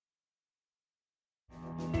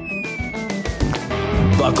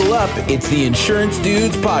Buckle up. It's the Insurance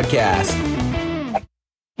Dudes Podcast.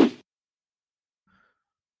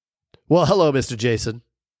 Well, hello, Mr. Jason.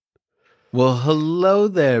 Well, hello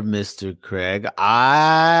there, Mr. Craig.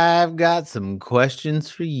 I've got some questions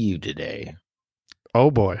for you today. Oh,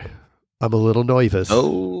 boy. I'm a little nervous.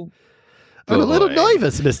 Oh, boy. I'm a little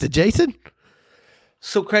nervous, Mr. Jason.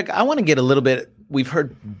 So, Craig, I want to get a little bit. We've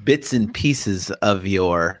heard bits and pieces of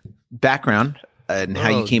your background and how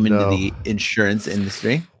you came into the insurance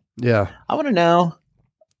industry. Yeah. I want to know.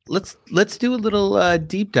 Let's do a little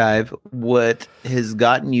deep dive. What has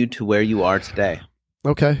gotten you to where you are today?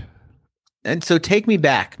 Okay. And so, take me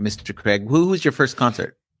back, Mr. Craig. Who was your first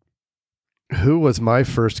concert? Who was my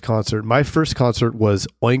first concert? My first concert was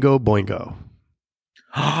Oingo Boingo.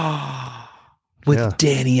 With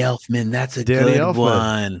Danny Elfman. That's a Danny good Elfman.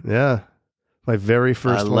 one. Yeah. My very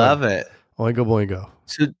first one. I love it. Oingo Boingo.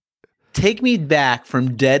 So take me back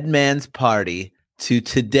from Dead Man's Party to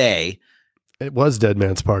today. It was Dead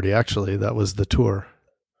Man's Party, actually. That was the tour.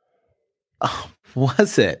 Oh,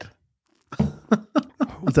 was it?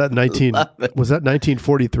 Was that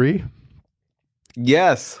 1943?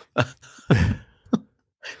 Yes.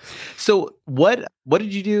 So what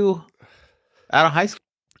did you do out of high school?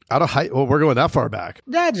 Well, we're going that far back.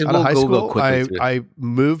 Yeah, just Out of high school, quickly I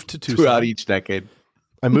moved to Tucson. throughout each decade.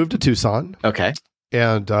 I moved to Tucson Okay.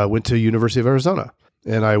 and went to University of Arizona.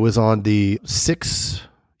 And I was on the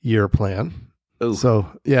 6-year plan. Ooh. So,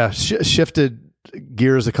 yeah, shifted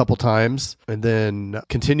gears a couple times and then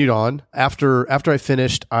continued on. After I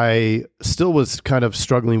finished, I still was kind of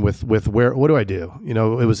struggling with what do I do? You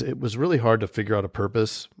know, it was really hard to figure out a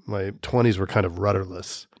purpose. My 20s were kind of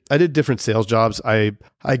rudderless. I did different sales jobs. I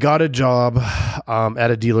got a job at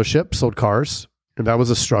a dealership, sold cars, and that was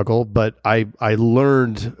a struggle, but I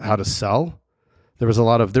learned how to sell. There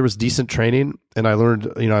was decent training, and I learned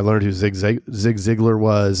who Zig Ziglar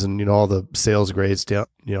was, and all the sales grades,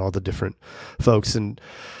 all the different folks, and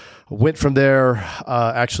went from there.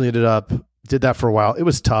 Actually did that for a while. It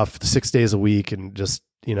was tough, 6 days a week, and just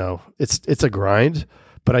it's a grind.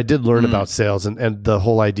 But I did learn about sales and the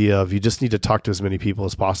whole idea of you just need to talk to as many people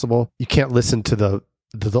as possible. You can't listen to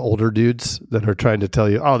the older dudes that are trying to tell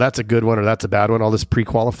you, oh, that's a good one or that's a bad one. All this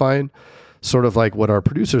pre-qualifying. Sort of like what our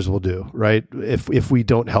producers will do, right? If we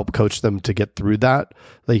don't help coach them to get through that,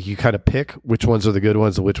 like you kind of pick which ones are the good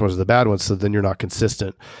ones and which ones are the bad ones, so then you're not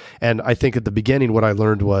consistent. And I think at the beginning, what I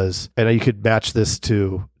learned was, and you could match this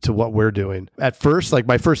to what we're doing. At first, like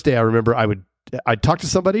my first day, I remember I'd talk to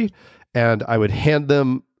somebody and I would hand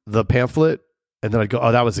them the pamphlet, and then I'd go,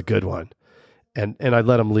 oh, that was a good one, and I'd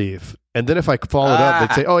let them leave. And then if I followed up,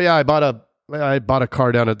 they'd say, oh yeah, I bought a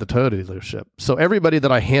car down at the Toyota dealership. So everybody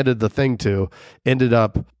that I handed the thing to ended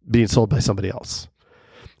up being sold by somebody else.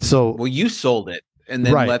 So, well, you sold it and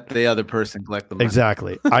then let the other person collect the money.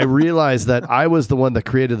 Exactly. I realized that I was the one that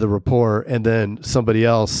created the rapport, and then somebody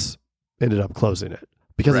else ended up closing it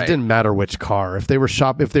because it didn't matter which car. If they were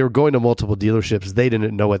going to multiple dealerships, they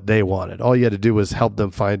didn't know what they wanted. All you had to do was help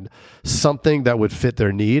them find something that would fit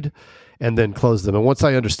their need, and then close them. And once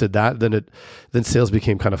I understood that, then sales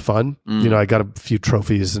became kind of fun. I got a few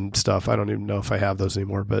trophies and stuff. I don't even know if I have those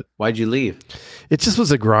anymore, but why'd you leave? It just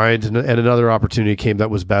was a grind, and another opportunity came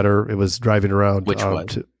that was better. It was driving around. Which one?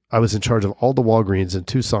 I was in charge of all the Walgreens in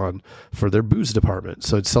Tucson for their booze department.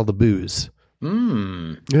 So I'd sell the booze.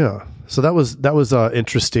 Yeah. So that was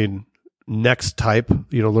interesting next type,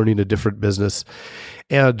 learning a different business.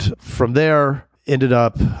 And from there, ended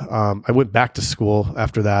up, I went back to school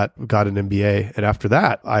after that, got an MBA. And after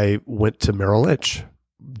that, I went to Merrill Lynch,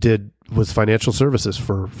 was financial services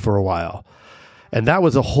for a while. And that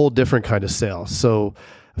was a whole different kind of sale. So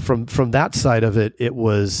from that side of it, it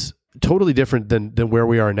was totally different than where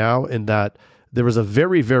we are now, in that there was a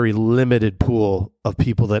very, very limited pool of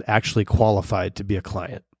people that actually qualified to be a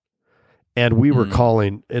client. And we were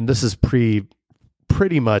calling, and this is pretty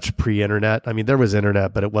much pre-internet. I mean, there was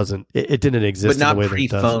internet, but it didn't exist. But not in the way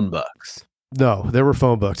pre-phone books. No, there were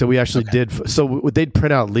phone books, and we actually did. So they'd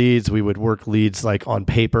print out leads. We would work leads like on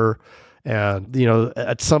paper, and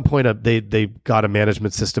at some point they got a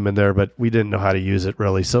management system in there, but we didn't know how to use it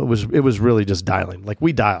really. So it was really just dialing. Like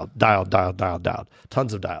we dialed,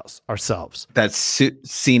 tons of dials ourselves. That's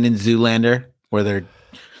scene in Zoolander where they're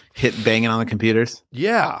banging on the computers.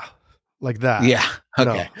 Yeah. Like that. Yeah.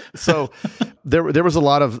 Okay. No. So there was a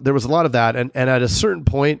lot of that. And at a certain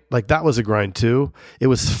point, like that was a grind too. It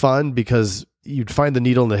was fun because you'd find the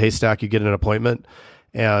needle in the haystack, you get an appointment.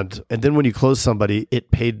 And then when you close somebody,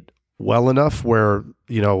 it paid well enough where,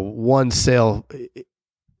 one sale,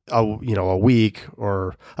 a week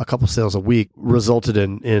or a couple sales a week resulted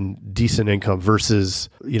in decent income versus,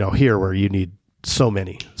 here where you need so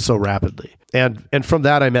rapidly. And from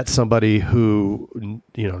that, I met somebody who,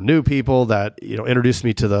 knew people that, introduced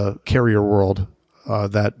me to the carrier world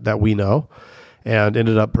that we know, and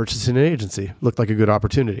ended up purchasing an agency. Looked like a good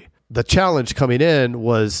opportunity. The challenge coming in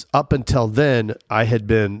was, up until then, I had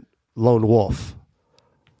been lone wolf,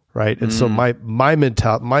 right? And so my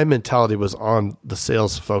mentality was on the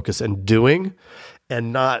sales focus and doing,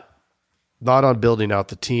 and not on building out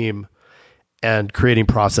the team and creating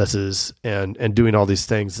processes and doing all these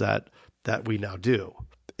things that we now do.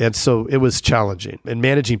 And so it was challenging. And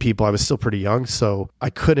managing people, I was still pretty young, so I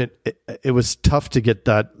couldn't, it was tough to get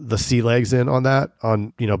the sea legs in on that,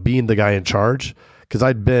 on, being the guy in charge, because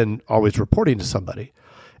I'd been always reporting to somebody.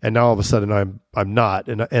 And now all of a sudden I'm not.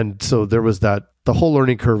 And so there was the whole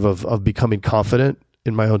learning curve of becoming confident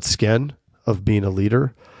in my own skin, of being a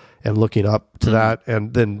leader and looking up to that,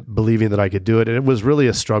 and then believing that I could do it. And it was really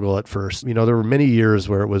a struggle at first. There were many years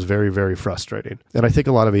where it was very, very frustrating. And I think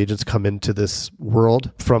a lot of agents come into this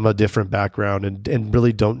world from a different background and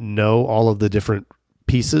really don't know all of the different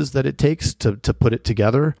pieces that it takes to put it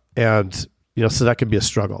together. And, so that can be a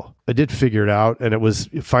struggle. I did figure it out, and it was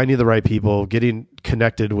finding the right people, getting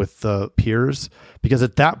connected with the peers, because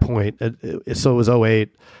at that point, so it was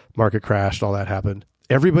 2008, market crashed, all that happened.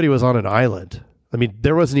 Everybody was on an island. I mean,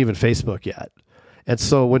 there wasn't even Facebook yet. And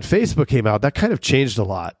so when Facebook came out, that kind of changed a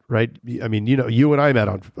lot, right? I mean, you and I met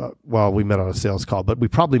on, we met on a sales call, but we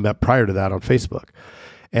probably met prior to that on Facebook.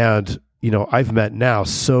 And, I've met now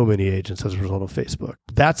so many agents as a result of Facebook.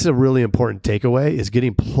 That's a really important takeaway, is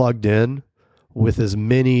getting plugged in with as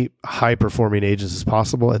many high-performing agents as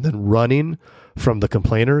possible, and then running from the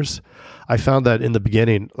complainers. I found that in the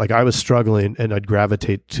beginning, like, I was struggling, and I'd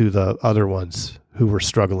gravitate to the other ones who were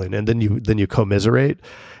struggling, and then you commiserate,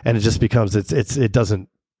 and it just becomes it doesn't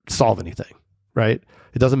solve anything, right?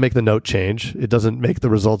 It doesn't make the note change. It doesn't make the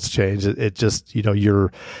results change. It just,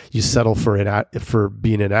 you settle for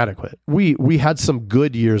being inadequate. We had some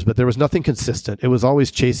good years, but there was nothing consistent. It was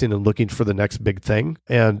always chasing and looking for the next big thing.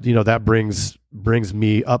 And, that brings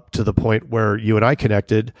me up to the point where you and I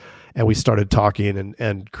connected, and we started talking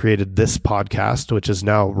and created this podcast, which is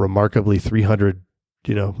now remarkably 300,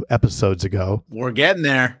 episodes ago. We're getting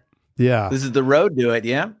there. Yeah. This is the road to it.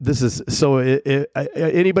 Yeah. This is, so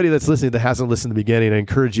anybody that's listening that hasn't listened to the beginning, I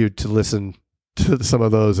encourage you to listen to some of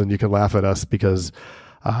those, and you can laugh at us, because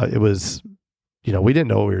it was, we didn't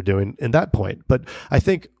know what we were doing in that point. But I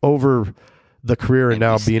think over the career and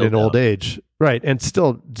now being in old age, right, and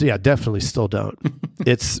still, definitely still don't.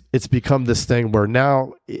 It's become this thing where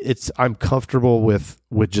now I'm comfortable with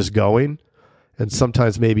just going. And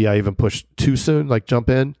sometimes maybe I even push too soon, like jump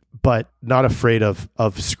in, but not afraid of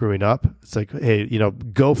screwing up. It's like, hey,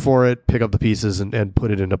 go for it, pick up the pieces and put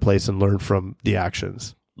it into place and learn from the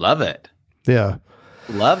actions. Love it. Yeah.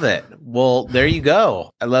 Love it. Well, there you go.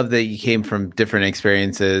 I love that you came from different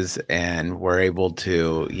experiences and were able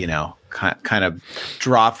to, kind of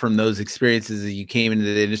draw from those experiences as you came into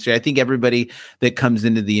the industry. I think everybody that comes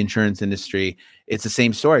into the insurance industry, it's the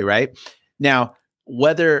same story, right? Now,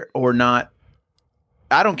 whether or not,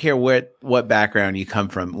 I don't care what background you come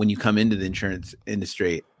from, when you come into the insurance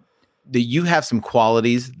industry, that you have some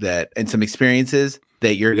qualities and some experiences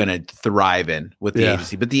that you're going to thrive in with the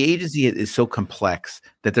agency. But the agency is so complex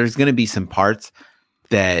that there's going to be some parts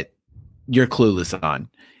that you're clueless on.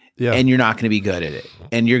 Yeah. And you're not going to be good at it.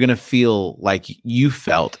 And you're going to feel like you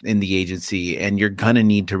felt in the agency, and you're going to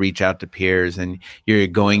need to reach out to peers, and you're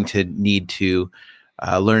going to need to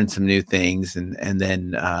learn some new things and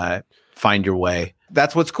then find your way.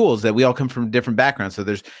 That's what's cool, is that we all come from different backgrounds. So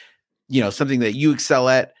there's, something that you excel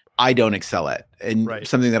at, I don't excel at, and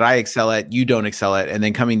something that I excel at, you don't excel at. And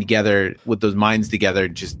then coming together with those minds together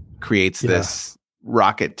just creates this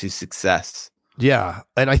rocket to success. Yeah.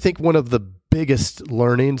 And I think one of the biggest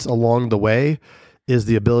learnings along the way is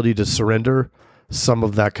the ability to surrender some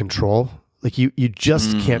of that control. Like you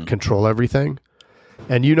just can't control everything.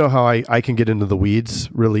 And you know how I can get into the weeds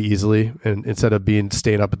really easily, and instead of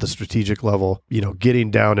staying up at the strategic level,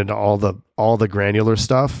 getting down into all the granular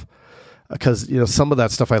stuff, because some of that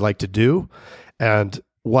stuff I like to do. And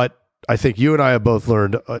what I think you and I have both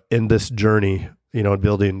learned in this journey, in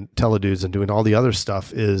building Teledudes and doing all the other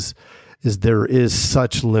stuff, is there is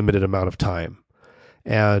such limited amount of time,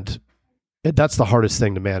 and that's the hardest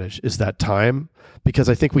thing to manage, is that time. Because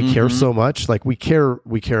I think we care so much. Like we care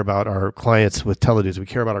about our clients with Teledudes. We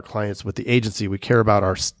care about our clients with the agency. We care about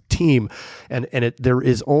our team, and there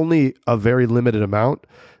is only a very limited amount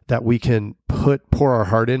that we can pour our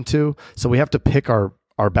heart into. So we have to pick our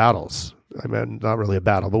battles. I mean, not really a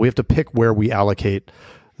battle, but we have to pick where we allocate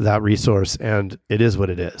that resource, and it is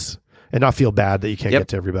what it is, and not feel bad that you can't get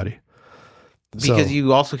to everybody. because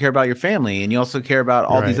you also care about your family, and you also care about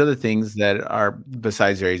all these Right. other things that are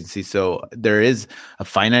besides your agency. So there is a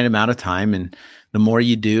finite amount of time, and the more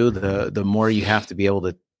you do, the more you have to be able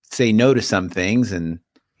to say no to some things and,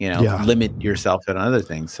 Yeah. limit yourself on other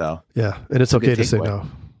things. So Yeah. And it's a good okay to say takeaway. no.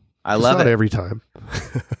 I Just love not it. every time.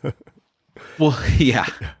 Well, yeah.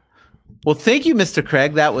 Well, thank you, Mr.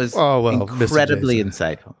 Craig. That was Mr. incredibly Jason.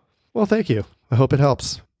 insightful. Well, thank you. I hope it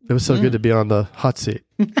helps. It was so good to be on the hot seat.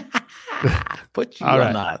 Put you All on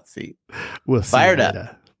right. the hot seat. We'll see Fired you up.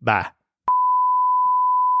 later. Bye.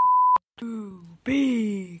 To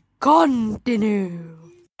be continue.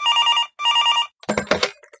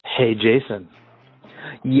 Hey, Jason.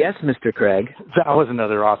 Yes, Mr. Craig. That was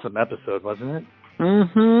another awesome episode, wasn't it?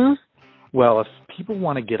 Mm-hmm. Well, if people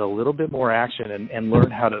want to get a little bit more action and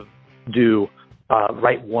learn how to do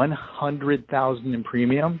write 100,000 in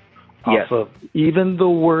premium Yes. off of even the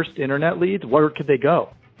worst internet leads, where could they go?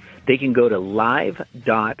 They can go to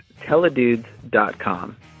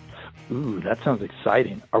live.teledudes.com. Ooh, that sounds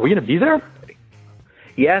exciting. Are we going to be there?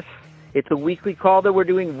 Yes, it's a weekly call that we're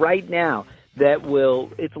doing right now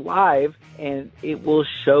it's live, and it will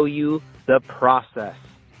show you the process.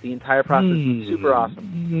 The entire process is super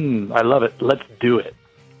awesome. I love it. Let's do it.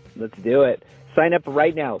 Let's do it. Sign up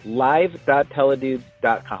right now,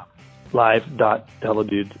 live.teledudes.com.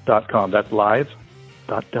 Live.teledudes.com. That's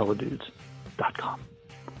live.teledudes.com.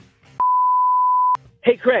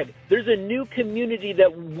 Hey, Craig, there's a new community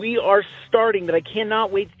that we are starting that I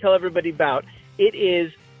cannot wait to tell everybody about. It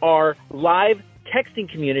is our live texting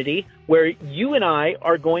community where you and I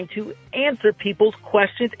are going to answer people's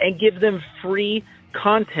questions and give them free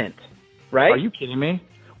content, right? Are you kidding me?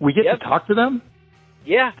 We get Yep. to talk to them?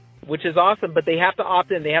 Yeah, which is awesome, but they have to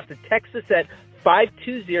opt in. They have to text us at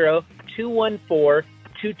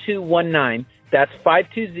 520-214-2219. That's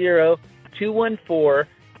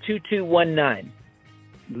 520-214-2219.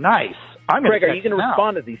 Nice. I'm Craig, are text you going to now.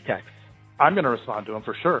 respond to these texts? I'm going to respond to them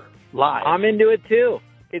for sure. Live. I'm into it too.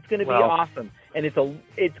 It's going to be Well- awesome. And it's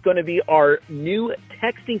going to be our new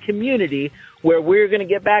texting community where we're going to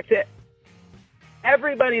get back to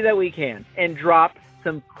everybody that we can and drop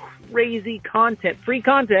some crazy content, free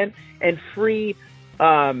content, and free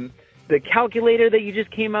the calculator that you just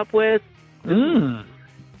came up with.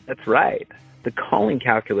 That's right. The calling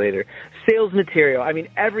calculator, sales material. I mean,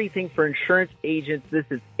 everything for insurance agents. This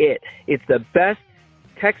is it. It's the best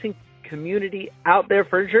texting community out there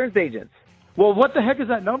for insurance agents. Well, what the heck is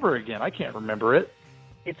that number again? I can't remember it.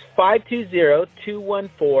 It's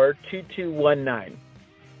 520-214-2219.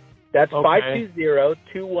 That's Okay.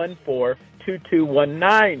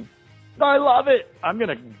 520-214-2219. I love it. I'm going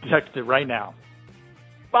to text it right now.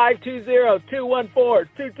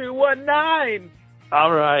 520-214-2219.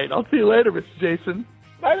 All right. I'll see you later, Mr. Jason.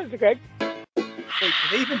 Bye, Mr. Craig. Wait, do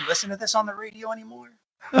they even listen to this on the radio anymore?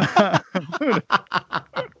 I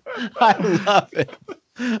love it.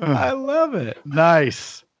 I love it.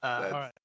 Nice. All right.